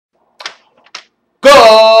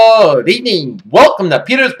Good evening. Welcome to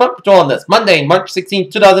Peter's Punt Patrol on this Monday, March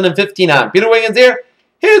 16, 2015. I'm Peter Wiggins here.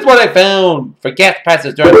 Here's what I found for gas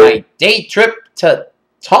prices during my day trip to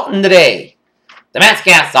Taunton today. The mass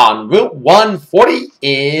gas on Route 140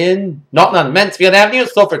 in Norton on Mansfield Avenue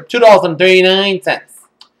sold for $2.39.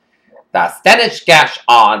 The Spanish gas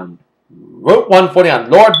on Route 140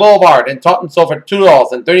 on Lord Boulevard in Taunton sold for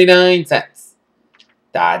 $2.39.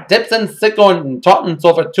 The Dips and Sickle in Taunton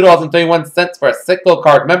sold for $2.31 for a Sickle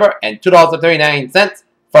card member and $2.39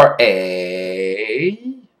 for a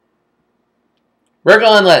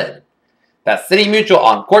regular unleaded. The City Mutual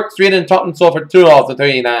on Court Street in Taunton sold for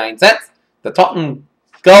 $2.39. The Taunton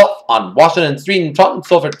Gulf on Washington Street in Taunton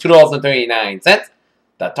sold for $2.39.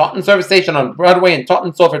 The Taunton Service Station on Broadway in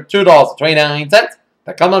Taunton sold for $2.29.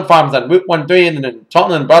 The Cumberland Farms on Route 130 in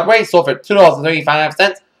Taunton and Broadway sold for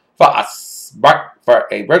 $2.35 for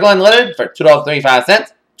a regular unleaded for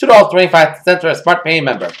 $2.35. $2.25 for a Smart Pay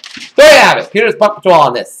member. There you have it. Peter's Punt Patrol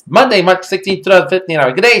on this Monday, March 16, 2015. Have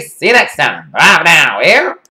a good day. See you next time. Bye now. Here.